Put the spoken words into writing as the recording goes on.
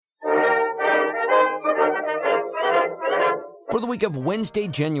For the week of Wednesday,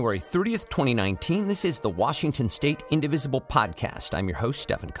 January 30th, 2019, this is the Washington State Indivisible Podcast. I'm your host,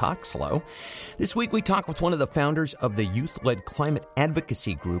 Stephen Cox. Hello. This week, we talk with one of the founders of the youth-led climate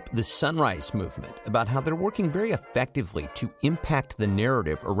advocacy group, the Sunrise Movement, about how they're working very effectively to impact the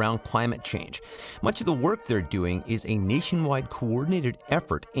narrative around climate change. Much of the work they're doing is a nationwide coordinated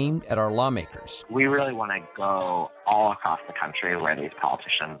effort aimed at our lawmakers. We really want to go all across the country where these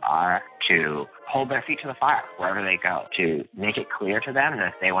politicians are to hold their feet to the fire wherever they go, to make it clear to them that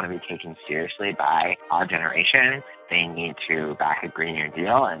if they want to be taken seriously by our generation, they need to back a Green New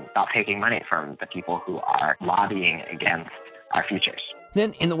Deal and stop taking money from the people who are lobbying against our futures.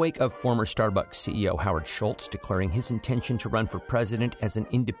 Then, in the wake of former Starbucks CEO Howard Schultz declaring his intention to run for president as an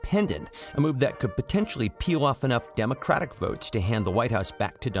independent, a move that could potentially peel off enough Democratic votes to hand the White House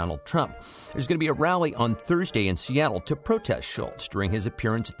back to Donald Trump, there's going to be a rally on Thursday in Seattle to protest Schultz during his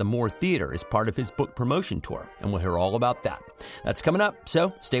appearance at the Moore Theater as part of his book promotion tour, and we'll hear all about that. That's coming up,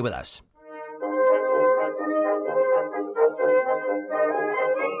 so stay with us.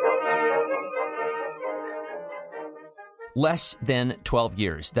 Less than 12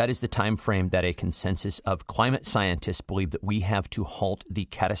 years. That is the time frame that a consensus of climate scientists believe that we have to halt the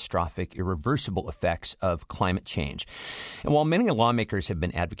catastrophic, irreversible effects of climate change. And while many lawmakers have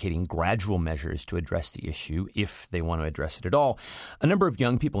been advocating gradual measures to address the issue, if they want to address it at all, a number of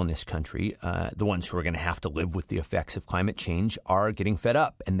young people in this country, the ones who are going to have to live with the effects of climate change, are getting fed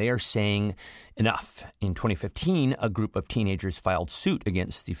up, and they are saying enough. In 2015, a group of teenagers filed suit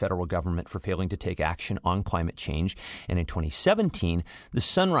against the federal government for failing to take action on climate change, and in 2017, the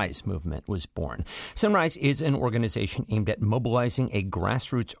Sunrise Movement was born. Sunrise is an organization aimed at mobilizing a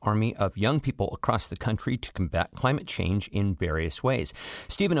grassroots army of young people across the country to combat climate change in various ways.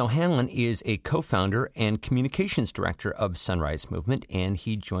 Stephen O'Hanlon is a co-founder and communications director of Sunrise Movement, and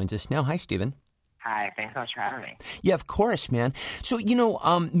he joins us now. Hi, Stephen. Hi, thanks so much for having me. Yeah, of course, man. So,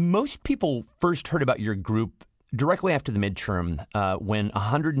 most people first heard about your group directly after the midterm, when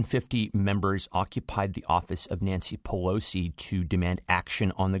 150 members occupied the office of Nancy Pelosi to demand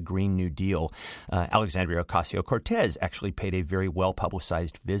action on the Green New Deal. Alexandria Ocasio-Cortez actually paid a very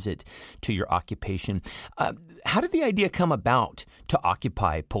well-publicized visit to your occupation. How did the idea come about to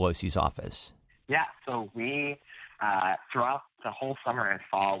occupy Pelosi's office? Yeah, so we, throughout the whole summer and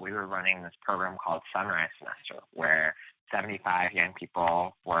fall, we were running this program called Sunrise Semester, where 75 young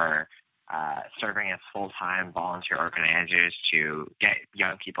people were serving as full-time volunteer organizers to get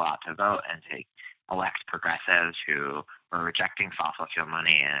young people out to vote and to elect progressives who were rejecting fossil fuel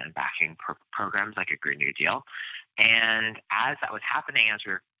money and backing programs like a Green New Deal. And as that was happening, as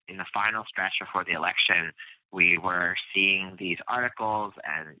we were in the final stretch before the election, we were seeing these articles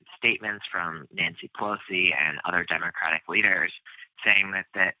and statements from Nancy Pelosi and other Democratic leaders saying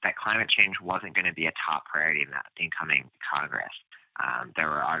that climate change wasn't going to be a top priority in the incoming Congress. There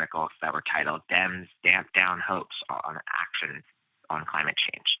were articles that were titled "Dems Damp Down Hopes on Action on Climate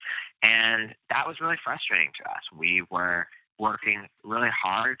Change." And that was really frustrating to us. We were working really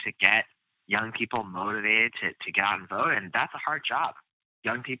hard to get young people motivated to get out and vote, and that's a hard job.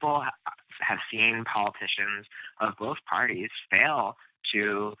 Young people have seen politicians of both parties fail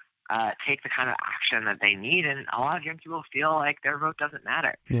to take the kind of action that they need, and a lot of young people feel like their vote doesn't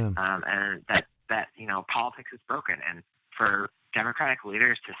matter, and that politics is broken. And for Democratic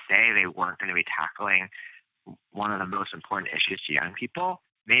leaders to say they weren't going to be tackling one of the most important issues to young people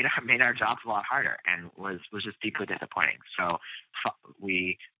made our jobs a lot harder and was just deeply disappointing. So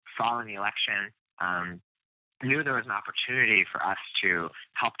we, following the election, knew there was an opportunity for us to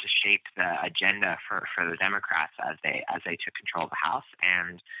help to shape the agenda for the Democrats as they took control of the House.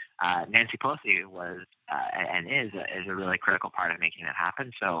 And Nancy Pelosi was and is a really critical part of making that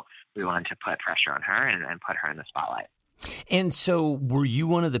happen. So we wanted to put pressure on her and put her in the spotlight. And so were you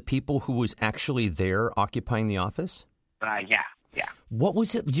one of the people who was actually there occupying the office? Yeah. What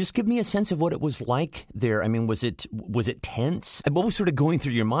was it? Just give me a sense of what it was like there. I mean, was it tense? What was sort of going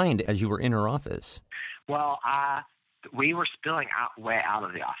through your mind as you were in her office? Well, we were spilling way out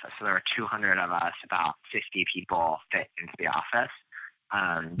of the office. So there were 200 of us, about 50 people fit into the office.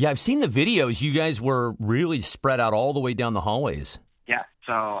 I've seen the videos. You guys were really spread out all the way down the hallways. Yeah,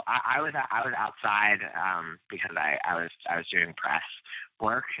 so I was outside because I was doing press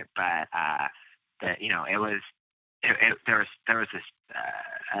work, but there was this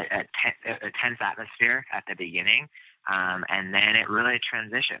a tense atmosphere at the beginning, and then it really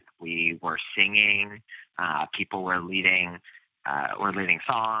transitioned. We were singing, people were leading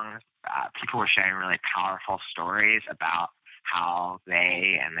songs, people were sharing really powerful stories about how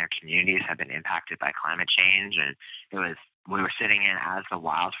they and their communities have been impacted by climate change, and we were sitting in as the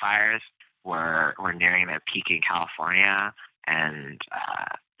wildfires were nearing their peak in California. and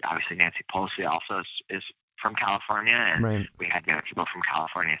obviously Nancy Pelosi also is from California, and Right. we had people from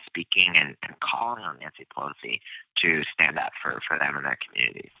California speaking and calling on Nancy Pelosi to stand up for them and their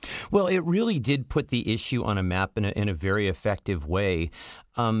communities. Well, it really did put the issue on a map in a very effective way.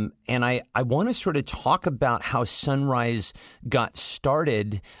 And I want to sort of talk about how Sunrise got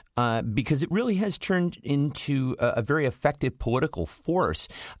started because it really has turned into a very effective political force.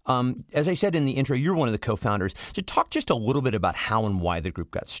 As I said in the intro, you're one of the co-founders. So talk just a little bit about how and why the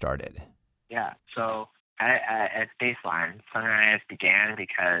group got started. Yeah, so at baseline, Sunrise began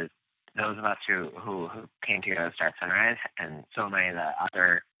because those of us who came together to start Sunrise and so many of the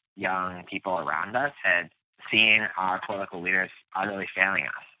other young people around us had seen our political leaders utterly failing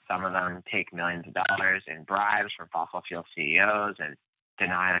us. Some of them take millions of dollars in bribes from fossil fuel CEOs and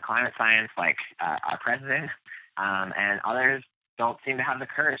deny the climate science like our president, and others don't seem to have the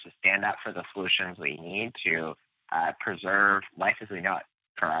courage to stand up for the solutions we need to preserve life as we know it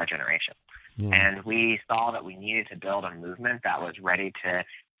for our generation. Yeah. And we saw that we needed to build a movement that was ready to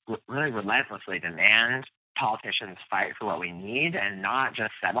really relentlessly demand politicians fight for what we need and not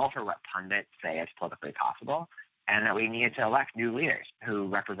just settle for what pundits say is politically possible, and that we needed to elect new leaders who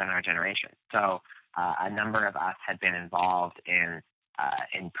represent our generation. So a number of us had been involved in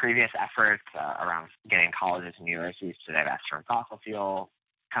previous efforts around getting colleges and universities to divest from fossil fuel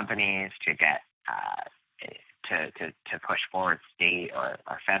companies, to get to push forward state or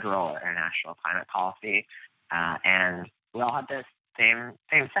federal or international climate policy, and we all had this same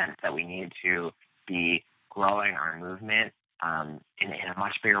sense that we needed to be growing our movement in a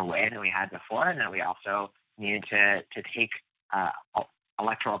much bigger way than we had before, and that we also needed to take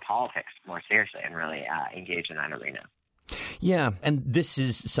electoral politics more seriously and really engage in that arena. Yeah, and this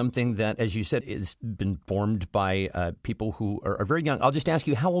is something that, as you said, has been formed by people who are very young. I'll just ask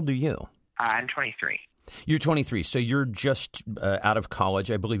you, how old are you? I'm 23. You're 23, so you're just out of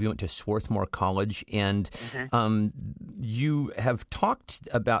college. I believe you went to Swarthmore College, and you have talked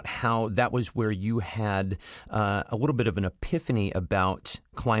about how that was where you had a little bit of an epiphany about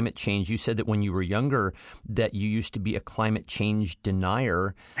climate change. You said that when you were younger that you used to be a climate change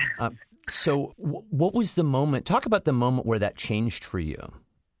denier. So what was the moment? Talk about the moment where that changed for you.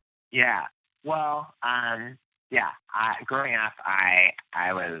 Yeah, well, growing up, I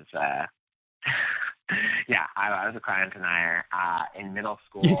was... Yeah, I was a climate denier. In middle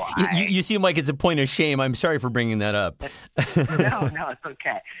school, you seem like it's a point of shame. I'm sorry for bringing that up. No, it's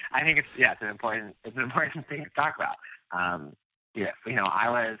okay. I think it's an important thing to talk about. I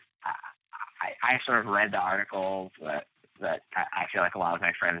sort of read the articles that I feel like a lot of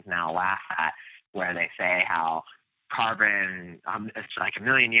my friends now laugh at, where they say how carbon, it's like a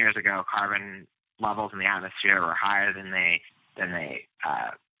million years ago, carbon levels in the atmosphere were higher than they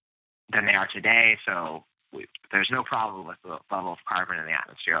are today, so there's no problem with the level of carbon in the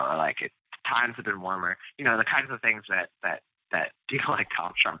atmosphere, or like times have been warmer. You know, the kinds of things that people like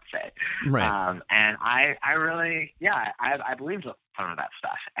Donald Trump say. Right. And I really, I believed some of that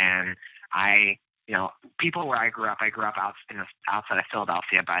stuff. And people where I grew up outside of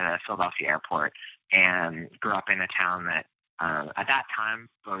Philadelphia by the Philadelphia airport, and grew up in a town that at that time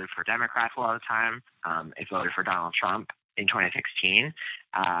voted for Democrats a lot of the time. It voted for Donald Trump in 2016,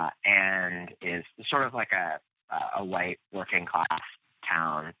 and is sort of like a white working class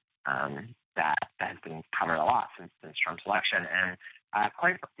town that has been covered a lot since Trump's election. And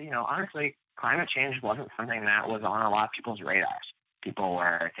honestly, climate change wasn't something that was on a lot of people's radars. People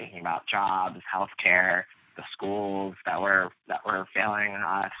were thinking about jobs, healthcare, the schools that were failing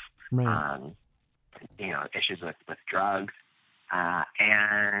us, right. Issues with drugs, I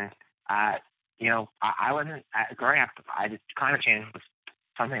wasn't growing up. Climate change was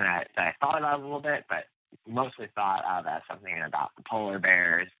something that I thought about a little bit, but mostly thought of as something about the polar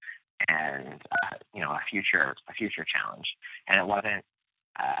bears and a future challenge. And it wasn't.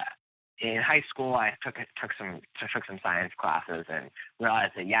 In high school, I took some science classes and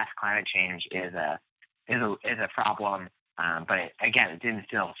realized that yes, climate change is a problem. But it didn't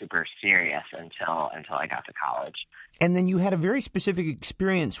feel super serious until I got to college. And then you had a very specific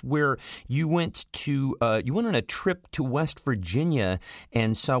experience where you went on a trip to West Virginia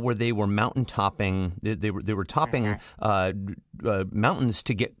and saw where they were mountain topping. They were topping mountains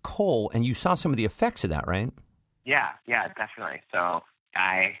to get coal, and you saw some of the effects of that, right? Yeah, definitely. So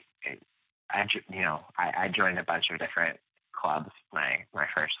I joined a bunch of different clubs my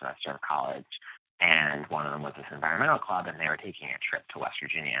first semester of college. And one of them was this environmental club, and they were taking a trip to West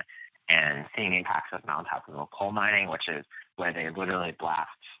Virginia and seeing the impacts of mountaintop coal mining, which is where they literally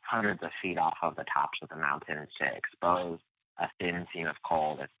blast hundreds of feet off of the tops of the mountains to expose a thin seam of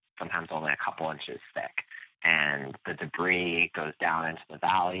coal that's sometimes only a couple inches thick. and the debris goes down into the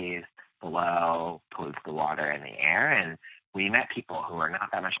valleys below, pollutes the water and the air. And we met people who were not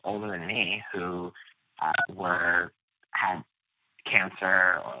that much older than me who had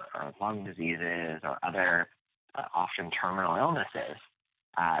cancer or lung diseases or other often terminal illnesses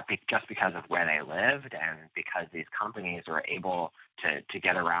just because of where they lived, and because these companies were able to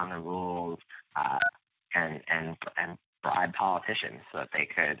get around the rules and bribe politicians so that they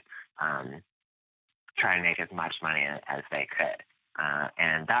could try and make as much money as they could.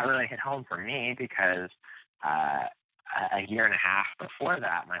 And that really hit home for me because a year and a half before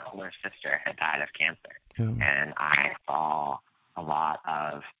that, my older sister had died of cancer. And I saw a lot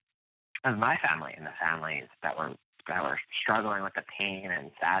of my family and the families that were struggling with the pain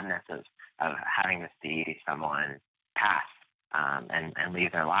and sadness of having to see someone pass and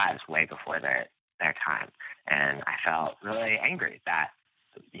leave their lives way before their time. And I felt really angry that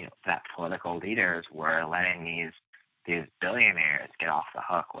that political leaders were letting these billionaires get off the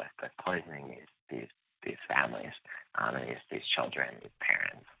hook with poisoning these families and these children, these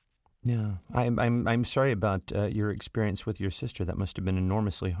parents. Yeah, I'm sorry about your experience with your sister. That must have been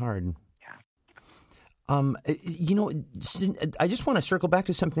enormously hard. I just want to circle back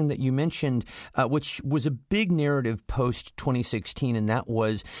to something that you mentioned, which was a big narrative post 2016, and that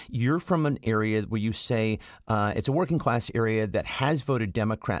was you're from an area where you say it's a working class area that has voted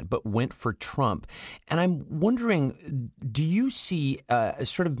Democrat but went for Trump. And I'm wondering, do you see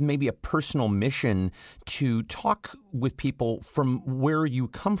sort of maybe a personal mission to talk with people from where you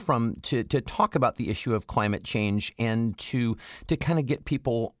come from to talk about the issue of climate change and to kind of get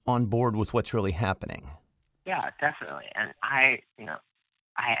people on board with what's really happening? Yeah, definitely. And I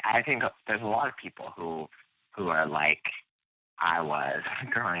think there's a lot of people who are like I was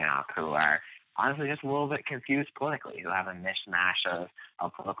growing up, who are honestly just a little bit confused politically, who have a mishmash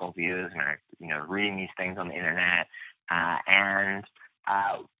of political views and are reading these things on the internet, and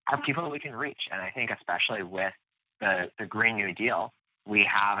are people that we can reach. And I think especially with the Green New Deal, we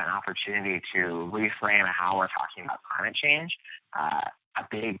have an opportunity to reframe how we're talking about climate change. A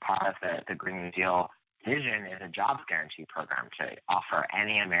big part of the Green New Deal vision is a jobs guarantee program to offer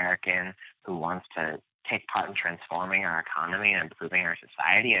any American who wants to take part in transforming our economy and improving our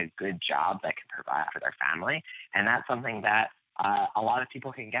society a good job that can provide for their family. And that's something that a lot of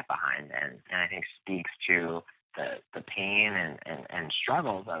people can get behind, and I think speaks to the pain and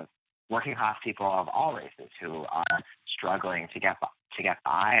struggles of working class people of all races who are struggling to get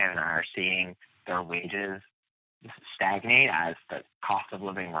by and are seeing their wages stagnate as the cost of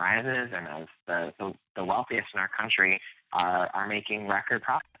living rises and as the wealthiest in our country are making record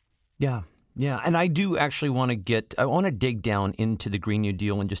profits. Yeah, and I do actually want to dig down into the Green New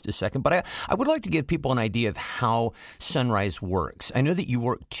Deal in just a second, but I would like to give people an idea of how Sunrise works. I know that you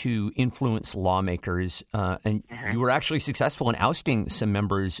work to influence lawmakers, and you were actually successful in ousting some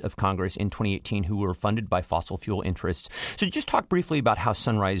members of Congress in 2018 who were funded by fossil fuel interests. So just talk briefly about how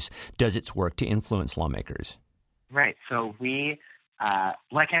Sunrise does its work to influence lawmakers. Right. So we,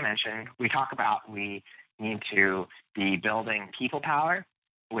 like I mentioned, we need to be building people power,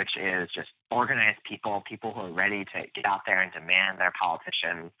 which is just organized people who are ready to get out there and demand their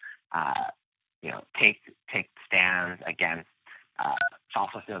politicians, take stands against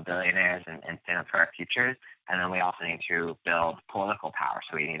fossil fuel billionaires and stand up for our futures. And then we also need to build political power.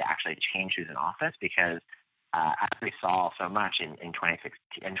 So we need to actually change who's in office because as we saw so much in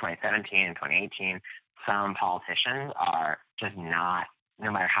 2017 and 2018, some politicians are just not,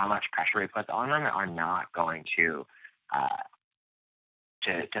 no matter how much pressure we put on them, are not going to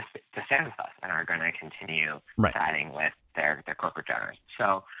stand with us and are going to continue siding with their corporate donors.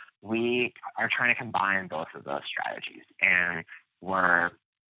 So we are trying to combine both of those strategies, and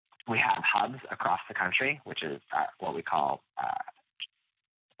we have hubs across the country, which is what we call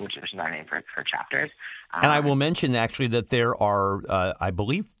which is our name for chapters. And I will mention actually that there are, I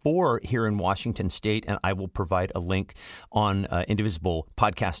believe, 4 here in Washington State, and I will provide a link on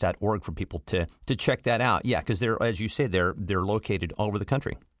indivisiblepodcast.org for people to check that out. Yeah, because they're, as you say, they're located all over the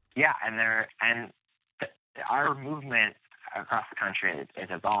country. Yeah, and our movement across the country is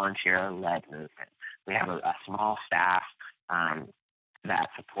a volunteer-led movement. We have a small staff that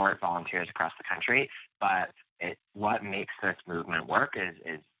support volunteers across the country, but what makes this movement work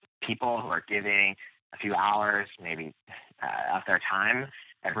is people who are giving a few hours, maybe of their time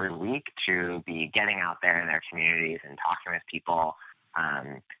every week to be getting out there in their communities and talking with people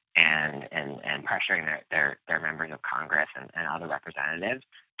and pressuring their members of Congress and other representatives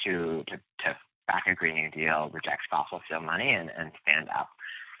to back a Green New Deal, reject fossil fuel money, and stand up.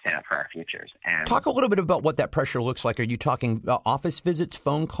 stand up for our futures. And talk a little bit about what that pressure looks like. Are you talking office visits,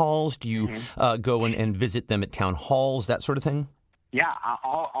 phone calls? Do you go and visit them at town halls, that sort of thing? Yeah,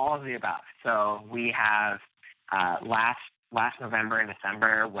 all of the above. So we have last November and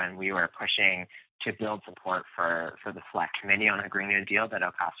December, when we were pushing to build support for the Select Committee on the Green New Deal that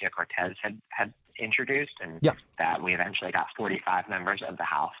Ocasio-Cortez had introduced, and that we eventually got 45 members of the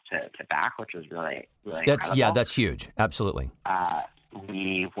House to back, which was really incredible. Yeah, that's huge. Absolutely.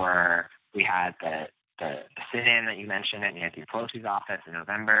 We had the sit-in that you mentioned at Nancy Pelosi's office in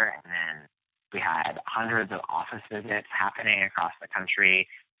November, and then we had hundreds of office visits happening across the country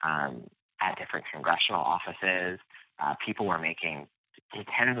at different congressional offices. People were making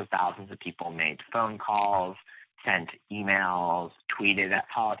tens of thousands of people made phone calls, sent emails, tweeted at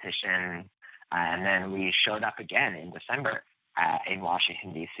politicians, and then we showed up again in December in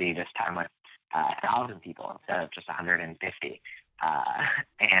Washington, D.C., this time with 1,000 people instead of just 150.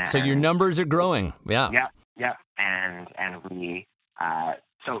 And so your numbers are growing. Yeah. Yep. And we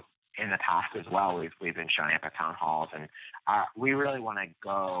so in the past as well, we've been showing up at town halls, and we really want to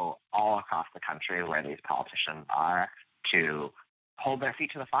go all across the country where these politicians are to hold their feet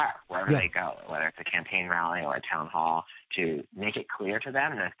to the fire wherever they go, whether it's a campaign rally or a town hall, to make it clear to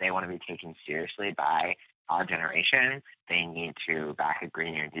them that if they want to be taken seriously by our generation, they need to back a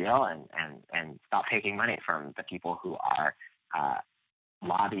Green New Deal and stop taking money from the people who are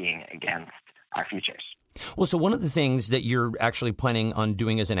lobbying against our futures. Well, so one of the things that you're actually planning on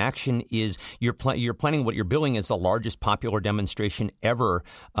doing as an action is you're planning what you're billing as the largest popular demonstration ever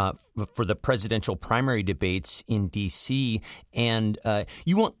for the presidential primary debates in D.C. And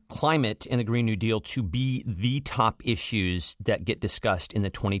you want climate and the Green New Deal to be the top issues that get discussed in the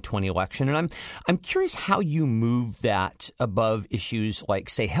 2020 election. And I'm curious how you move that above issues like,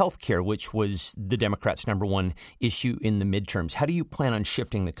 say, healthcare, which was the Democrats' number one issue in the midterms. How do you plan on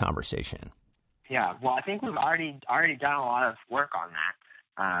shifting the conversation? Yeah, well, I think we've already done a lot of work on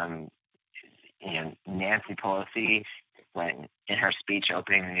that. Nancy Pelosi, when in her speech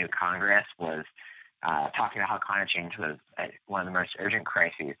opening the new Congress, was talking about how climate change was one of the most urgent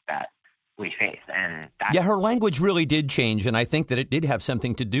crises that we face. And her language really did change, and I think that it did have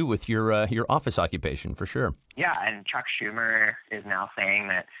something to do with your office occupation, for sure. Yeah, and Chuck Schumer is now saying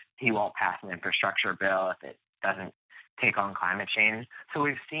that he won't pass an infrastructure bill if it doesn't take on climate change. So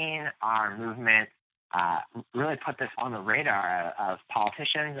we've seen our movement really put this on the radar of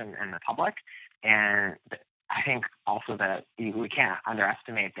politicians and the public. And I think also that we can't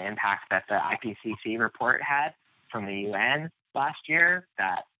underestimate the impact that the IPCC report had from the UN last year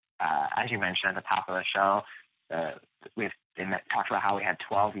that, as you mentioned at the top of the show, we've talked about how we had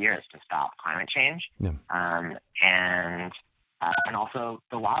 12 years to stop climate change. Yeah. And also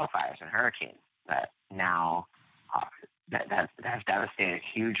the wildfires and hurricanes that now that has devastated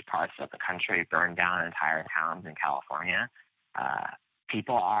huge parts of the country, burned down entire towns in California.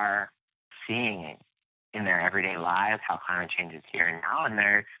 People are seeing in their everyday lives how climate change is here and now, and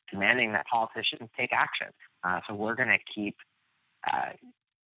they're demanding that politicians take action. So we're going to keep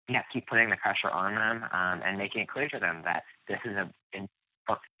putting the pressure on them and making it clear to them that this is an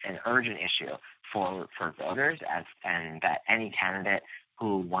urgent issue for voters, and that any candidate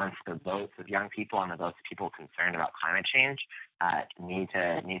who wants the votes of young people and the votes of people concerned about climate change need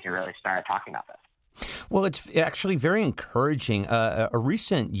to really start talking about this. Well, it's actually very encouraging. A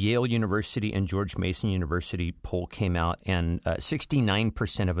recent Yale University and George Mason University poll came out, and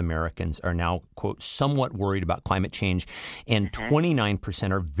 69% of Americans are now, quote, somewhat worried about climate change, and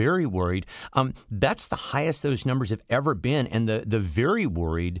 29% are very worried. That's the highest those numbers have ever been, and the very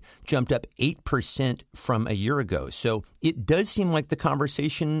worried jumped up 8% from a year ago. So it does seem like the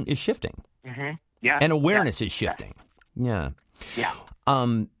conversation is shifting. Mm-hmm. Yeah, and awareness is shifting. Yeah.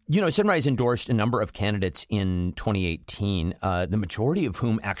 Sunrise endorsed a number of candidates in 2018, the majority of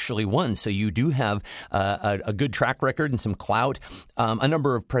whom actually won. So you do have a good track record and some clout. A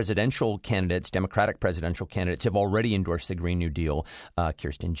number of presidential candidates, Democratic presidential candidates, have already endorsed the Green New Deal.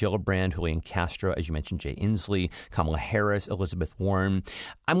 Kirsten Gillibrand, Julian Castro, as you mentioned, Jay Inslee, Kamala Harris, Elizabeth Warren.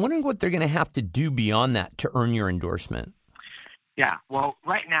 I'm wondering what they're going to have to do beyond that to earn your endorsement. Yeah, well,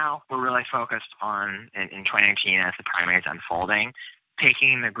 right now we're really focused on, in 2019 as the primaries unfolding,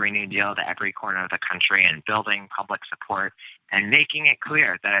 taking the Green New Deal to every corner of the country and building public support and making it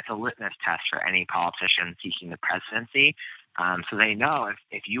clear that it's a litmus test for any politician seeking the presidency. So they know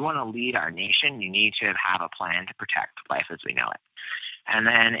if you want to lead our nation, you need to have a plan to protect life as we know it. And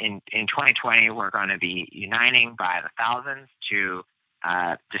then in 2020, we're going to be uniting by the thousands to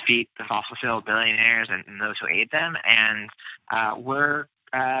defeat the fossil fuel billionaires and those who aid them. And we're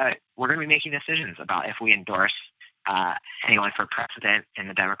going to be making decisions about if we endorse anyone for president in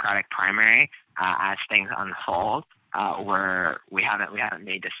the Democratic primary as things unfold. We haven't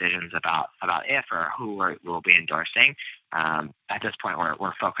made decisions about if or who we'll be endorsing. At this point,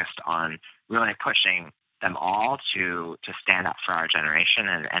 we're focused on really pushing them all to stand up for our generation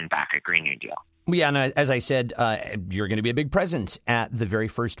and back a Green New Deal. Yeah, and as I said, you're going to be a big presence at the very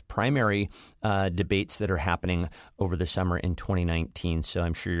first primary debates that are happening over the summer in 2019. So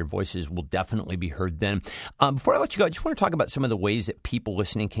I'm sure your voices will definitely be heard then. Before I let you go, I just want to talk about some of the ways that people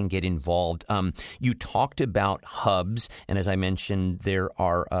listening can get involved. You talked about hubs, and as I mentioned, there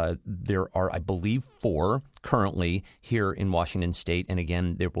are, I believe, 4 currently here in Washington State. And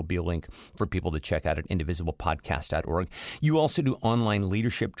again, there will be a link for people to check out at indivisiblepodcast.org. You also do online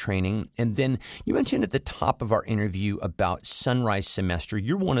leadership training. And then you mentioned at the top of our interview about Sunrise Semester.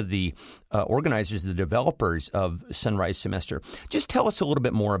 You're one of the organizers, the developers of Sunrise Semester. Just tell us a little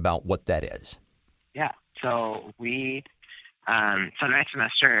bit more about what that is. Yeah. So Sunrise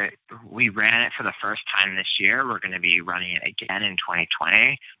Semester, we ran it for the first time this year. We're going to be running it again in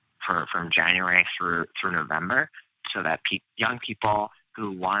 2020 from January through November, so that young people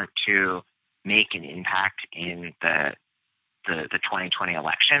who want to make an impact in the 2020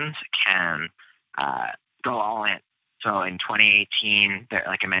 elections can go all in. So in 2018,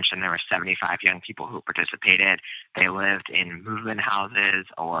 like I mentioned, there were 75 young people who participated. They lived in movement houses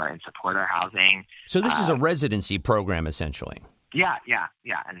or in supporter housing. So this is a residency program, essentially. Yeah.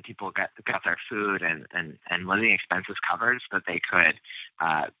 And people got their food and living expenses covered so that they could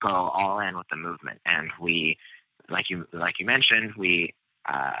go all in with the movement. And we, like you mentioned, we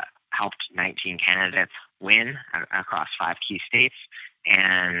helped 19 candidates win across 5 key states.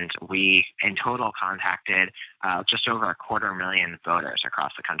 And we, in total, contacted just over 250,000 voters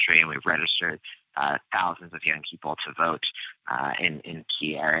across the country, and we've registered thousands of young people to vote in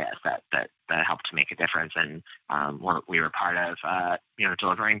key areas that helped to make a difference. And we were part of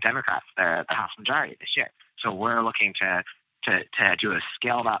delivering Democrats the House majority this year. So we're looking to do a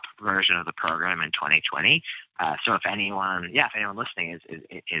scaled up version of the program in 2020. So if anyone listening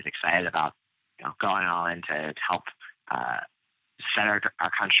is excited about going all in to help set our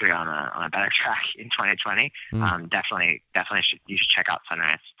country on a better track in 2020, definitely you should check out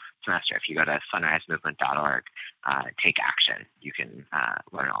Sunrise Semester. If you go to sunrisemovement.org, take action, you can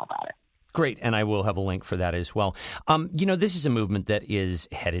learn all about it. Great, and I will have a link for that as well. This is a movement that is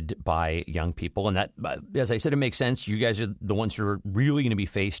headed by young people, and that, as I said, it makes sense. You guys are the ones who are really going to be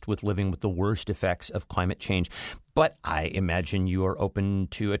faced with living with the worst effects of climate change. But I imagine you are open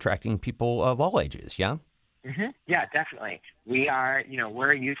to attracting people of all ages, yeah? Mm-hmm. Yeah, definitely. We are,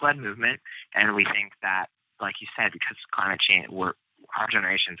 we're a youth-led movement, and we think that, like you said, because climate change, our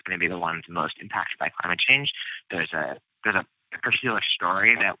generation is going to be the ones most impacted by climate change. There's a particular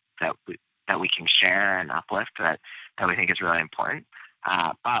story that we can share and uplift that we think is really important.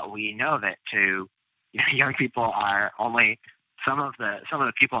 But we know that young people are only some of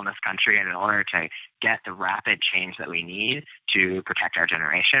the people in this country, and in order to get the rapid change that we need to protect our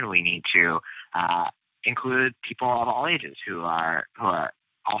generation, we need to include people of all ages who are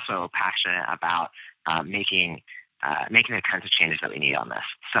also passionate about making the kinds of changes that we need on this.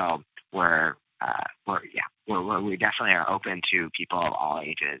 So we definitely are open to people of all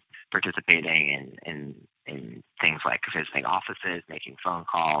ages participating in things like visiting offices, making phone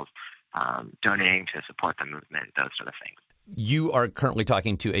calls, donating to support the movement, those sort of things. You are currently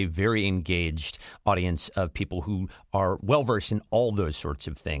talking to a very engaged audience of people who are well-versed in all those sorts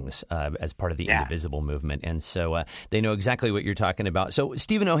of things as part of the Indivisible movement. And so they know exactly what you're talking about. So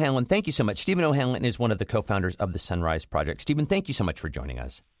Stephen O'Hanlon, thank you so much. Stephen O'Hanlon is one of the co-founders of the Sunrise Project. Stephen, thank you so much for joining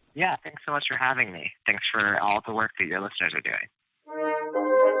us. Yeah, thanks so much for having me. Thanks for all of the work that your listeners are doing.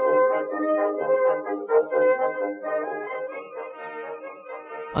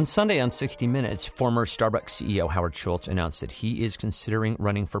 On Sunday on 60 Minutes, former Starbucks CEO Howard Schultz announced that he is considering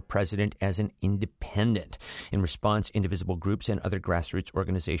running for president as an independent. In response, Indivisible groups and other grassroots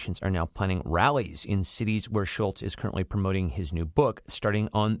organizations are now planning rallies in cities where Schultz is currently promoting his new book, starting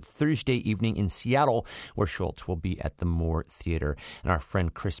on Thursday evening in Seattle, where Schultz will be at the Moore Theater. And our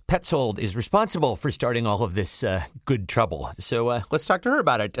friend Chris Petzold is responsible for starting all of this good trouble. So let's talk to her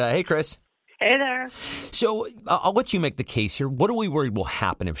about it. Hey, Chris. Hey there. So I'll let you make the case here. What are we worried will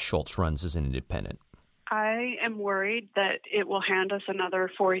happen if Schultz runs as an independent? I am worried that it will hand us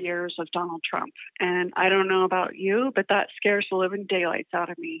another 4 years of Donald Trump. And I don't know about you, but that scares the living daylights out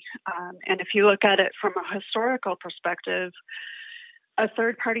of me. And if you look at it from a historical perspective, a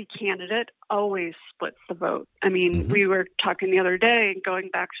third-party candidate always splits the vote. I mean, we were talking the other day, going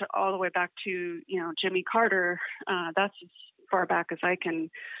back to all the way back to, Jimmy Carter. That's far back as I can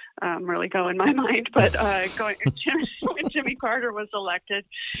really go in my mind. But when Jimmy Carter was elected,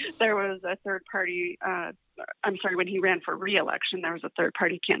 there was a third party. When he ran for re-election, there was a third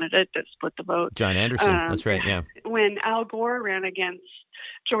party candidate that split the vote. John Anderson. That's right. Yeah. When Al Gore ran against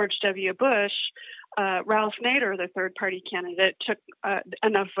George W. Bush, Ralph Nader, the third party candidate, took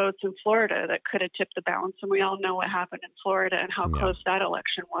enough votes in Florida that could have tipped the balance. And we all know what happened in Florida and how close that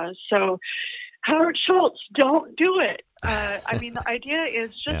election was. So Howard Schultz, don't do it. The idea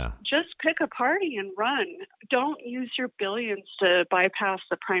is just pick a party and run. Don't use your billions to bypass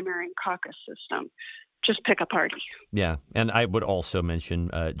the primary and caucus system. Just pick a party. Yeah. And I would also mention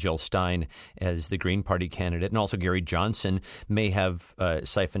Jill Stein as the Green Party candidate. And also Gary Johnson may have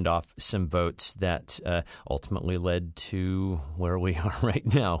siphoned off some votes that ultimately led to where we are right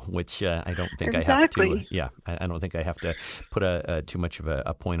now, which I don't think I have to. I don't think I have to put too much of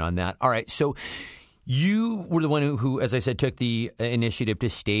a point on that. All right. So you were the one who, as I said, took the initiative to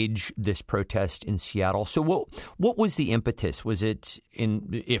stage this protest in Seattle. So what was the impetus? Was it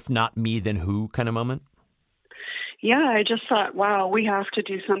if not me, then who kind of moment? Yeah, I just thought, wow, we have to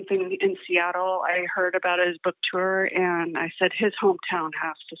do something in Seattle. I heard about his book tour, and I said his hometown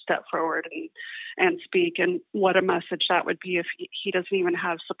has to step forward and speak, and what a message that would be if he doesn't even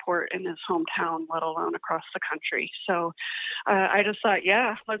have support in his hometown, let alone across the country. So I just thought,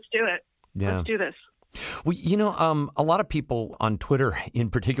 yeah, let's do it. Yeah. Let's do this. Well, a lot of people on Twitter in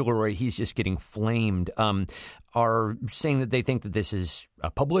particular, where he's just getting flamed, are saying that they think that this is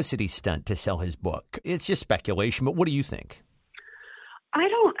a publicity stunt to sell his book. It's just speculation, but what do you think? I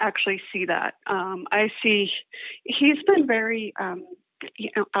don't actually see that. I see he's been very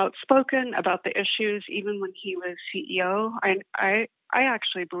outspoken about the issues, even when he was CEO. I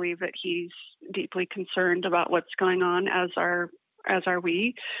actually believe that he's deeply concerned about what's going on, as are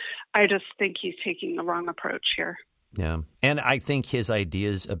we. I just think he's taking the wrong approach here. Yeah. And I think his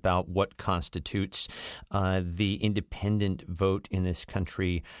ideas about what constitutes the independent vote in this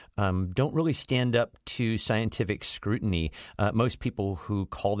country don't really stand up to scientific scrutiny. Most people who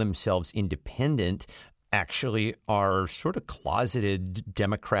call themselves independent actually are sort of closeted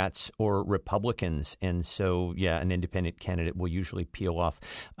Democrats or Republicans. And so, an independent candidate will usually peel off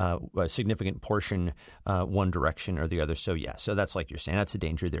a significant portion one direction or the other. So, so that's like you're saying, that's a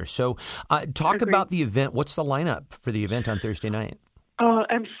danger there. So talk about the event. What's the lineup for the event on Thursday night? Oh,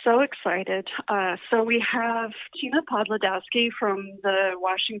 I'm so excited. So we have Tina Podladowski from the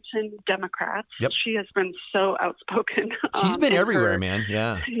Washington Democrats. Yep. She has been so outspoken. She's been everywhere, man.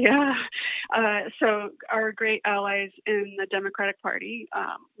 Yeah. Yeah. So our great allies in the Democratic Party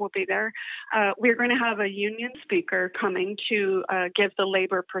will be there. We're going to have a union speaker coming to give the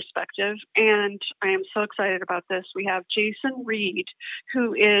labor perspective. And I am so excited about this. We have Jason Reed,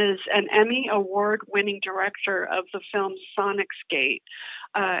 who is an Emmy Award-winning director of the film Sonicsgate.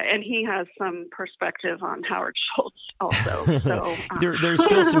 And he has some perspective on Howard Schultz also. So there's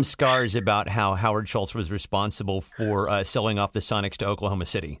still some scars about how Howard Schultz was responsible for selling off the Sonics to Oklahoma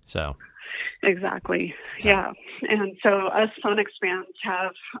City. So exactly, yeah. And so us Sonics fans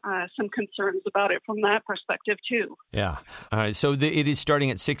have some concerns about it from that perspective too. Yeah. All right. So it is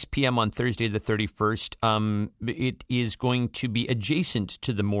starting at 6 p.m. on Thursday the 31st. It is going to be adjacent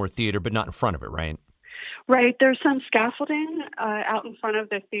to the Moore Theater, but not in front of it, right? Right. There's some scaffolding out in front of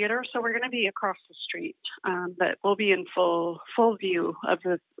the theater, so we're going to be across the street, but we'll be in full view of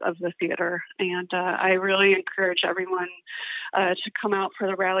the theater. And I really encourage everyone to come out for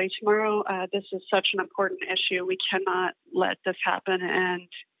the rally tomorrow. This is such an important issue. We cannot let this happen and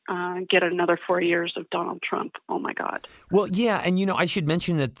get another 4 years of Donald Trump. Oh, my God. Well, yeah. And, I should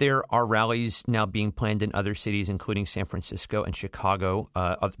mention that there are rallies now being planned in other cities, including San Francisco and Chicago,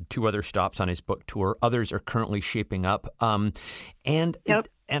 2 other stops on his book tour. Others are currently shaping up.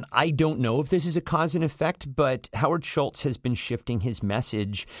 And I don't know if this is a cause and effect, but Howard Schultz has been shifting his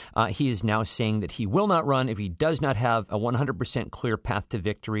message. He is now saying that he will not run if he does not have a 100% clear path to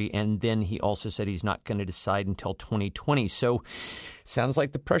victory. And then he also said he's not going to decide until 2020. So sounds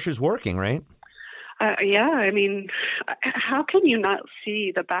like the pressure's working, right? Yeah, I mean, how can you not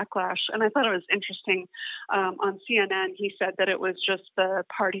see the backlash? And I thought it was interesting. On CNN, he said that it was just the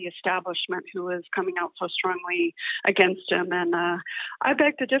party establishment who was coming out so strongly against him. And I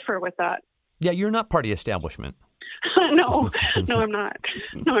beg to differ with that. Yeah, you're not party establishment. No, I'm not.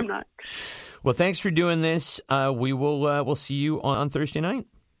 No, I'm not. Well, thanks for doing this. We'll see you on Thursday night.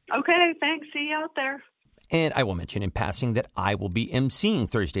 Okay, thanks. See you out there. And I will mention in passing that I will be emceeing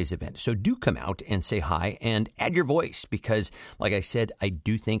Thursday's event. So do come out and say hi and add your voice because, like I said, I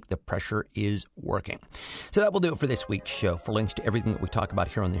do think the pressure is working. So that will do it for this week's show. For links to everything that we talk about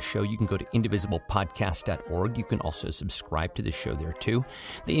here on this show, you can go to indivisiblepodcast.org. You can also subscribe to the show there too.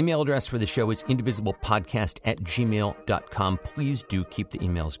 The email address for the show is indivisiblepodcast@gmail.com. Please do keep the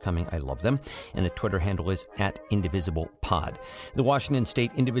emails coming. I love them. And the Twitter handle is @indivisiblepod. The Washington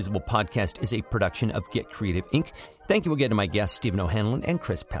State Indivisible Podcast is a production of Get Creative, Inc. Thank you again to my guests, Stephen O'Hanlon and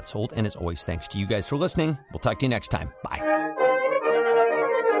Chris Petzold. And as always, thanks to you guys for listening. We'll talk to you next time. Bye.